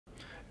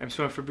I'm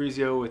Swin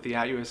Fabrizio with the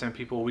 @USM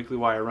People Weekly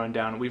Wire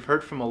Rundown. We've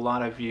heard from a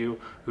lot of you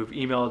who've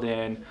emailed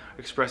in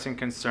expressing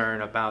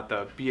concern about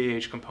the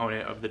BAH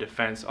component of the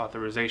Defense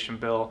Authorization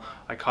Bill.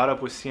 I caught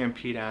up with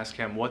CNP to ask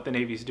him what the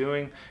Navy's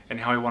doing and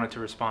how he wanted to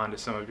respond to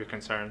some of your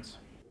concerns.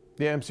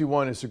 The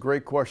MC1 is a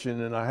great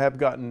question, and I have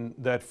gotten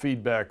that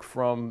feedback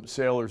from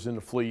sailors in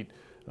the fleet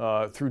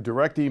through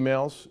direct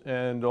emails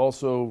and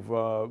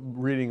also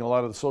reading a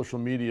lot of the social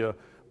media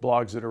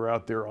blogs that are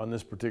out there on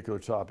this particular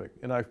topic.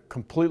 And I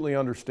completely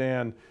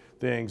understand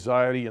the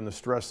anxiety and the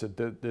stress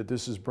that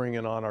this is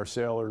bringing on our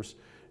sailors.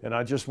 And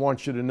I just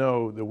want you to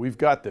know that we've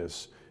got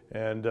this,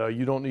 and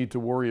you don't need to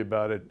worry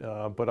about it.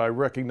 But I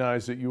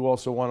recognize that you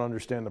also want to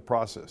understand the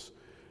process.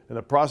 And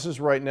the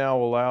process right now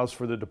allows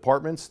for the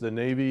departments, the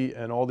Navy,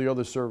 and all the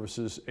other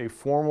services a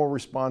formal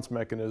response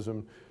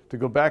mechanism to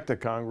go back to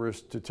Congress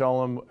to tell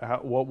them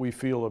what we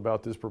feel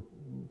about this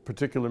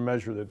particular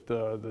measure that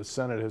the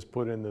Senate has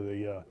put into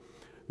the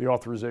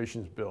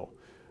authorizations bill.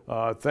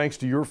 Thanks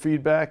to your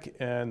feedback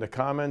and the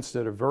comments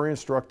that are very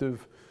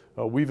instructive,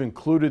 we've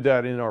included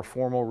that in our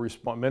formal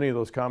response, many of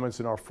those comments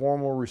in our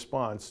formal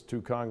response to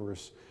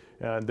Congress.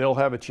 And they'll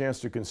have a chance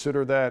to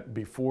consider that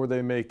before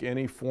they make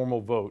any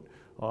formal vote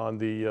on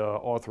the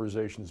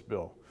authorizations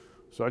bill.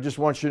 So I just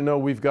want you to know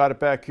we've got it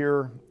back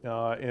here,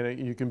 and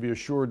you can be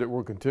assured that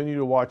we'll continue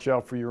to watch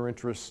out for your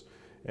interests.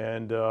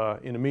 And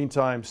in the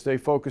meantime, stay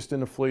focused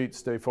in the fleet,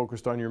 stay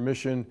focused on your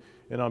mission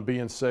and on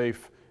being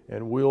safe,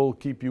 and we'll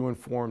keep you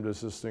informed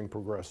as this thing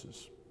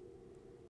progresses.